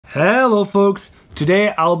Hello folks,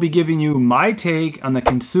 today I'll be giving you my take on the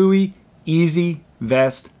Kensui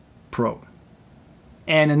EZ-VEST Pro.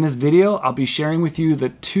 And in this video, I'll be sharing with you the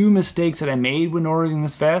two mistakes that I made when ordering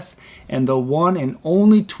this vest and the one and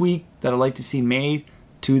only tweak that I'd like to see made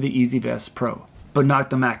to the EZ-VEST Pro, but not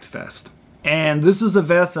the Max Vest. And this is a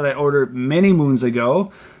vest that I ordered many moons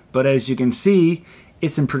ago, but as you can see,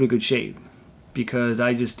 it's in pretty good shape because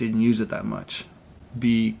I just didn't use it that much.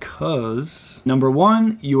 Because, number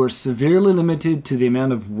one, you are severely limited to the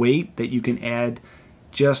amount of weight that you can add,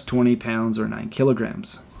 just 20 pounds or 9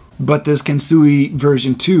 kilograms. But this Kensui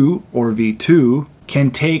version 2, or V2, can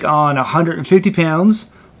take on 150 pounds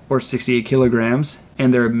or 68 kilograms,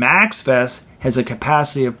 and their Max Vest has a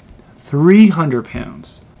capacity of 300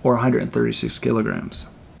 pounds or 136 kilograms.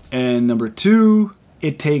 And number two,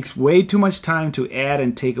 it takes way too much time to add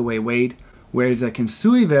and take away weight, whereas the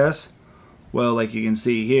Kensui vest, well, like you can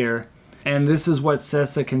see here, and this is what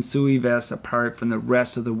sets the Kensui vest apart from the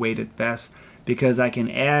rest of the weighted vests, because I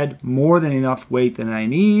can add more than enough weight than I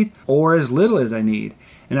need or as little as I need,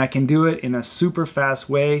 and I can do it in a super fast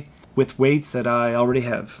way with weights that I already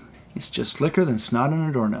have. It's just slicker than snot on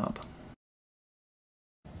a doorknob.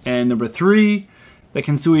 And number three, the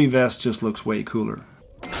Kensui vest just looks way cooler.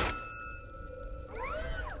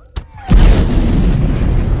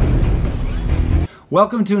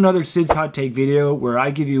 Welcome to another Sidz Hot Take video where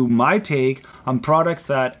I give you my take on products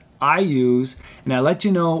that I use, and I let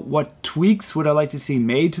you know what tweaks would I like to see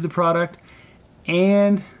made to the product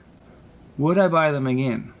and would I buy them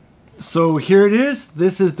again. So here it is.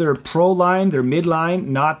 This is their Pro line, their mid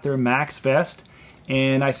line, not their Max Vest,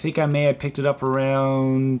 and I think I may have picked it up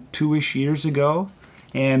around 2-ish years ago,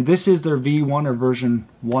 and this is their V1 or version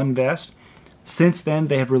 1 vest. Since then,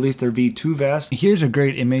 they have released their V2 vest. Here's a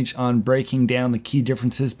great image on breaking down the key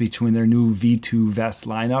differences between their new V2 vest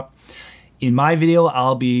lineup. In my video,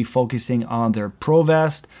 I'll be focusing on their Pro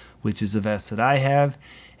vest, which is the vest that I have.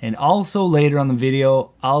 And also later on the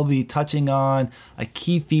video, I'll be touching on a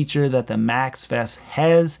key feature that the Max Vest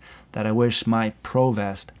has that I wish my Pro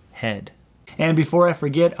vest had. And before I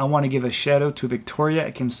forget, I want to give a shout out to Victoria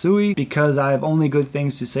at Kensui because I have only good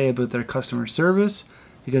things to say about their customer service,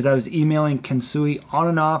 because I was emailing Kensui on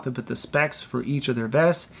and off about the specs for each of their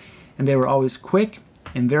vests, and they were always quick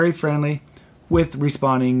and very friendly with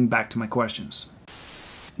responding back to my questions.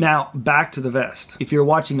 Now, back to the vest. If you're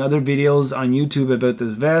watching other videos on YouTube about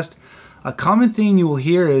this vest, a common thing you will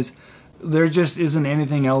hear is there just isn't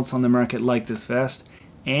anything else on the market like this vest,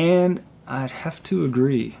 and I'd have to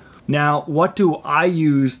agree. Now, what do I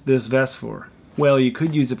use this vest for? Well, you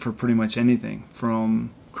could use it for pretty much anything,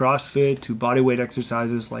 from CrossFit to bodyweight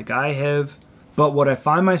exercises like I have. But what I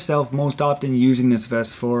find myself most often using this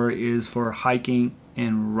vest for is for hiking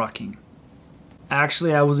and rucking.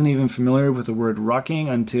 Actually, I wasn't even familiar with the word rucking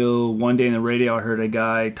until one day in the radio I heard a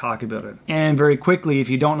guy talk about it. And very quickly, if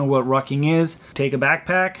you don't know what rucking is, take a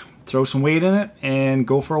backpack, throw some weight in it, and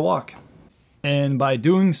go for a walk. And by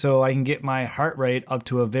doing so, I can get my heart rate up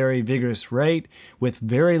to a very vigorous rate with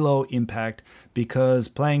very low impact, because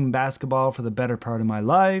playing basketball for the better part of my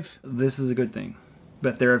life, this is a good thing.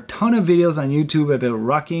 But there are a ton of videos on YouTube about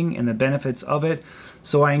rucking and the benefits of it,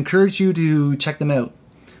 so I encourage you to check them out.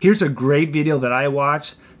 Here's a great video that I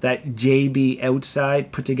watched that JB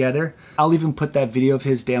Outside put together. I'll even put that video of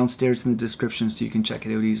his downstairs in the description so you can check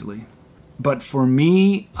it out easily. But for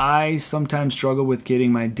me, I sometimes struggle with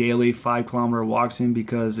getting my daily 5-kilometer walks in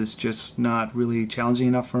because it's just not really challenging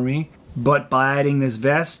enough for me. But by adding this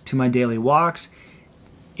vest to my daily walks,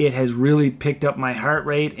 it has really picked up my heart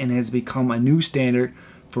rate and has become a new standard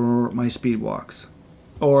for my speed walks.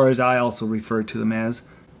 Or as I also refer to them as,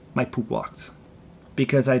 my poop walks.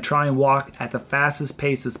 Because I try and walk at the fastest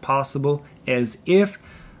pace as possible, as if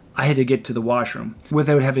I had to get to the washroom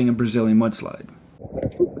without having a Brazilian mudslide.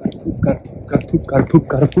 Gotta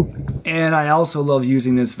poop. And I also love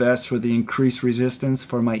using this vest for the increased resistance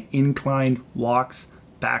for my inclined walks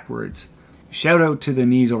backwards. Shout out to the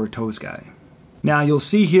knees over toes guy. Now you'll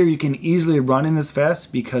see here you can easily run in this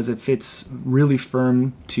vest because it fits really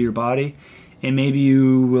firm to your body. And maybe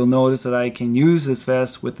you will notice that I can use this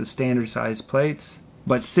vest with the standard size plates.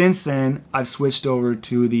 But since then, I've switched over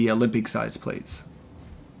to the Olympic size plates.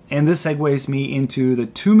 And this segues me into the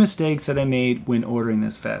two mistakes that I made when ordering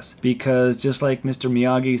this vest. Because just like Mr.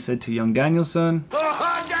 Miyagi said to young Danielson,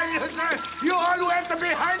 "Oh, Danielson, you all wet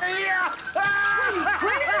behind the ear!"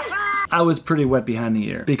 I was pretty wet behind the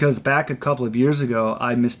ear. Because back a couple of years ago,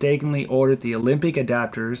 I mistakenly ordered the Olympic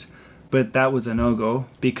adapters, but that was a no-go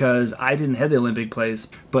because I didn't have the Olympic plates,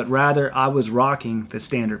 but rather I was rocking the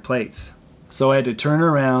standard plates. So I had to turn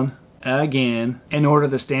around again and order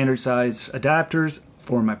the standard size adapters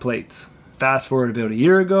for my plates. Fast forward about a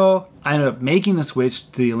year ago, I ended up making the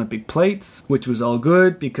switch to the Olympic plates, which was all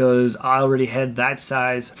good because I already had that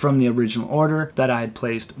size from the original order that I had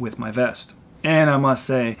placed with my vest. And I must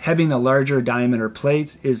say, having the larger diameter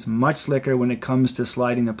plates is much slicker when it comes to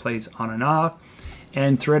sliding the plates on and off,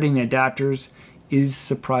 and threading the adapters is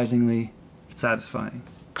surprisingly satisfying.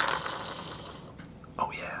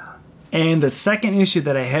 Oh yeah. And the second issue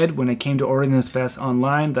that I had when it came to ordering this vest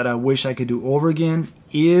online that I wish I could do over again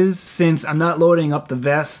is, since I'm not loading up the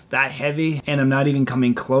vest that heavy and I'm not even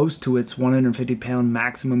coming close to its 150-pound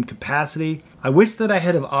maximum capacity, I wish that I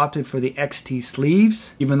had have opted for the XT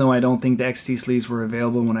sleeves, even though I don't think the XT sleeves were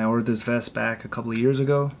available when I ordered this vest back a couple of years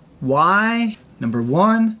ago. Why? Number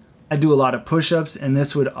one, I do a lot of push-ups, and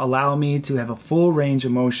this would allow me to have a full range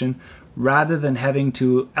of motion rather than having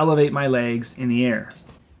to elevate my legs in the air.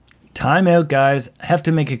 Time out, guys. I have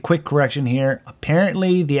to make a quick correction here.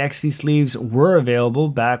 Apparently the XT sleeves were available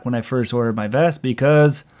back when I first ordered my vest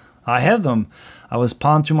because I have them. I was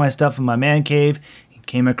pawing through my stuff in my man cave and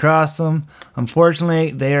came across them.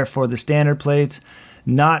 Unfortunately, they are for the standard plates,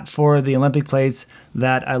 not for the Olympic plates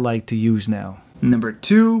that I like to use now. Number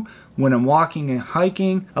two, when I'm walking and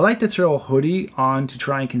hiking, I like to throw a hoodie on to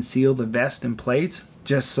try and conceal the vest and plates,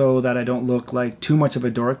 just so that I don't look like too much of a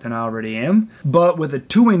dork than I already am. But with the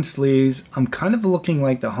 2-inch sleeves, I'm kind of looking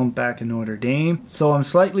like the humpback in Notre Dame, so I'm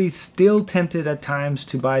slightly still tempted at times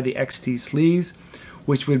to buy the XT sleeves,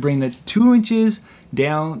 which would bring the 2 inches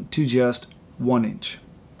down to just 1 inch.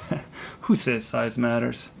 Who says size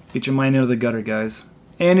matters? Get your mind out of the gutter, guys.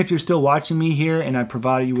 And if you're still watching me here and I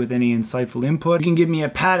provided you with any insightful input, you can give me a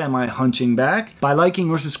pat on my hunching back by liking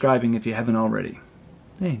or subscribing if you haven't already.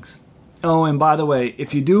 Thanks. Oh, and by the way,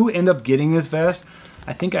 if you do end up getting this vest,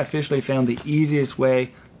 I think I officially found the easiest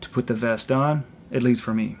way to put the vest on, at least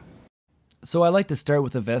for me. So I like to start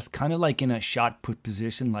with the vest kind of like in a shot put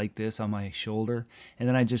position like this on my shoulder, and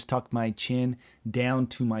then I just tuck my chin down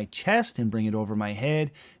to my chest and bring it over my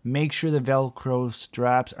head. Make sure the Velcro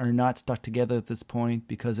straps are not stuck together at this point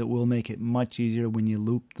because it will make it much easier when you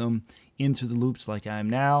loop them in through the loops like I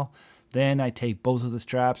am now. Then I take both of the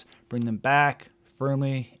straps, bring them back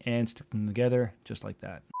firmly and stick them together just like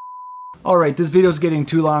that. Alright, this video is getting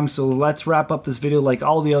too long, so let's wrap up this video like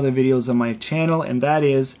all the other videos on my channel, and that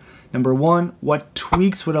is, number one, what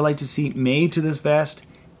tweaks would I like to see made to this vest,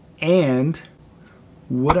 and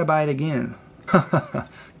would I buy it again?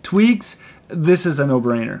 Tweaks, this is a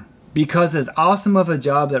no-brainer. Because as awesome of a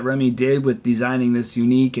job that Remy did with designing this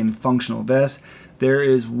unique and functional vest, there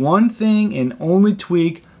is one thing and only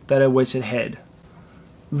tweak that I wish it had.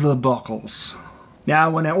 The buckles.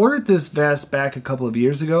 Now, when I ordered this vest back a couple of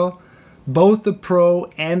years ago, both the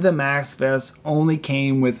Pro and the Max vest only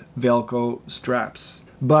came with Velcro straps.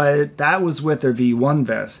 But that was with their V1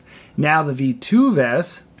 vest. Now the V2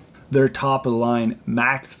 vest, their top of the line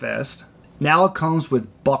Max vest, now it comes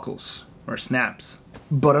with buckles or snaps.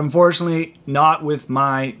 But unfortunately, not with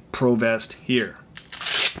my Pro vest here.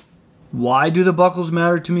 Why do the buckles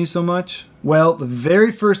matter to me so much? Well, the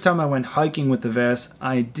very first time I went hiking with the vest,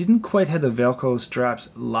 I didn't quite have the Velcro straps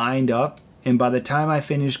lined up, and by the time I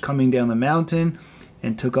finished coming down the mountain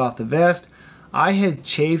and took off the vest, I had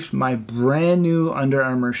chafed my brand new Under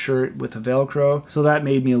Armour shirt with the Velcro, so that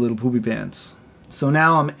made me a little poopy pants. So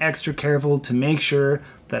now I'm extra careful to make sure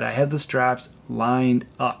that I have the straps lined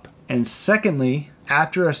up. And secondly,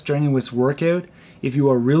 after a strenuous workout, if you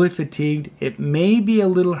are really fatigued, it may be a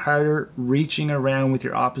little harder reaching around with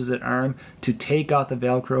your opposite arm to take out the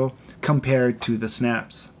Velcro compared to the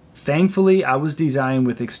snaps. Thankfully, I was designed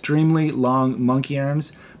with extremely long monkey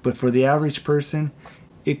arms, but for the average person,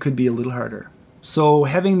 it could be a little harder. So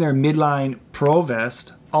having their midline Pro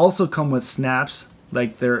vest also come with snaps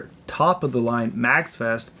like their top of the line Max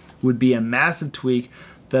vest would be a massive tweak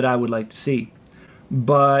that I would like to see.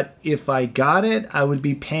 But if I got it, I would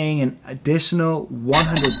be paying an additional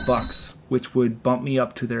 $100, which would bump me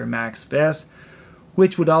up to their Max vest,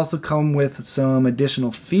 which would also come with some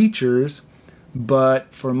additional features.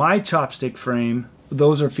 But for my chopstick frame,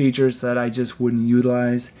 those are features that I just wouldn't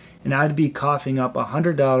utilize, and I'd be coughing up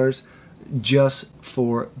 $100 just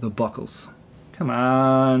for the buckles. Come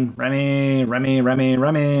on, Remy, Remy, Remy,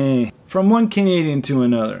 Remy. From one Canadian to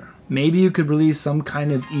another. Maybe you could release some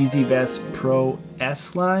kind of EZ-VEST Pro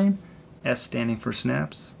S line, S standing for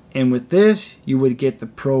snaps. And with this, you would get the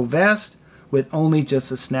Pro vest with only just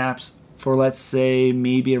the snaps for, let's say,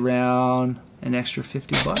 maybe around an extra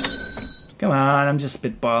 $50. Come on, I'm just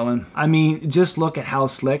spitballing. I mean, just look at how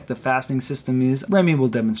slick the fastening system is. Remy will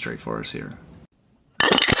demonstrate for us here.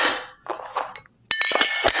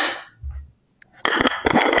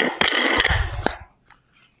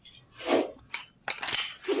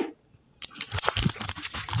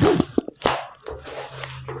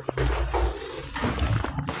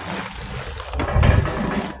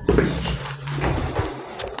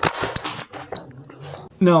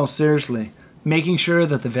 No, seriously. Making sure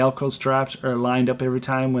that the Velcro straps are lined up every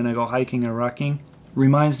time when I go hiking or rucking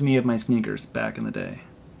reminds me of my sneakers back in the day.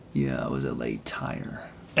 Yeah, I was a late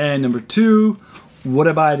tire. And number 2, would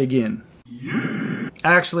I buy it again?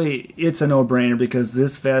 Actually, it's a no-brainer because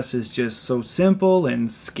this vest is just so simple and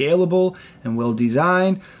scalable and well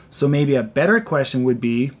designed. So maybe a better question would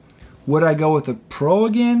be, would I go with a Pro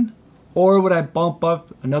again? Or would I bump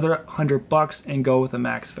up another $100 and go with a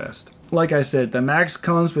Max vest? Like I said, the Max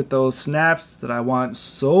comes with those snaps that I want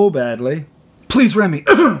so badly. Please rent me.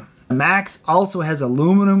 The Max also has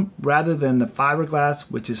aluminum rather than the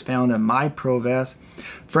fiberglass, which is found on my Pro vest.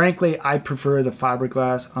 Frankly, I prefer the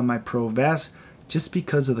fiberglass on my Pro vest just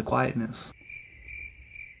because of the quietness.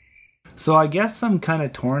 So I guess I'm kind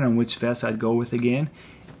of torn on which vest I'd go with again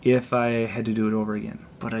if I had to do it over again.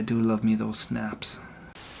 But I do love me those snaps.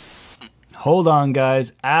 Hold on,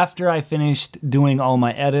 guys. After I finished doing all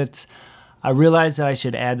my edits, I realized that I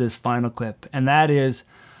should add this final clip. And that is,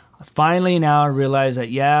 finally now I realize that,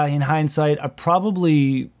 yeah, in hindsight, I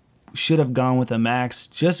probably should have gone with a Max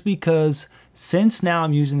just because since now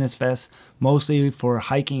I'm using this vest mostly for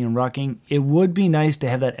hiking and rucking, it would be nice to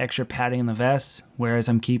have that extra padding in the vest, whereas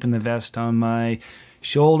I'm keeping the vest on my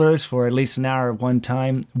shoulders for at least an hour at one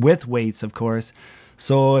time, with weights, of course.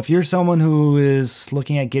 So if you're someone who is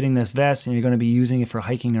looking at getting this vest and you're going to be using it for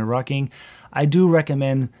hiking or rucking, I do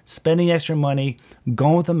recommend spending extra money,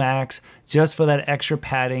 going with the Max, just for that extra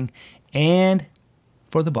padding and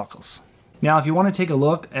for the buckles. Now, if you want to take a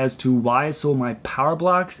look as to why I sold my power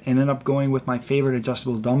blocks and ended up going with my favorite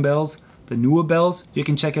adjustable dumbbells, the Nua bells, you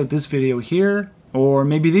can check out this video here, or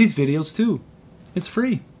maybe these videos too. It's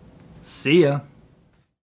free. See ya.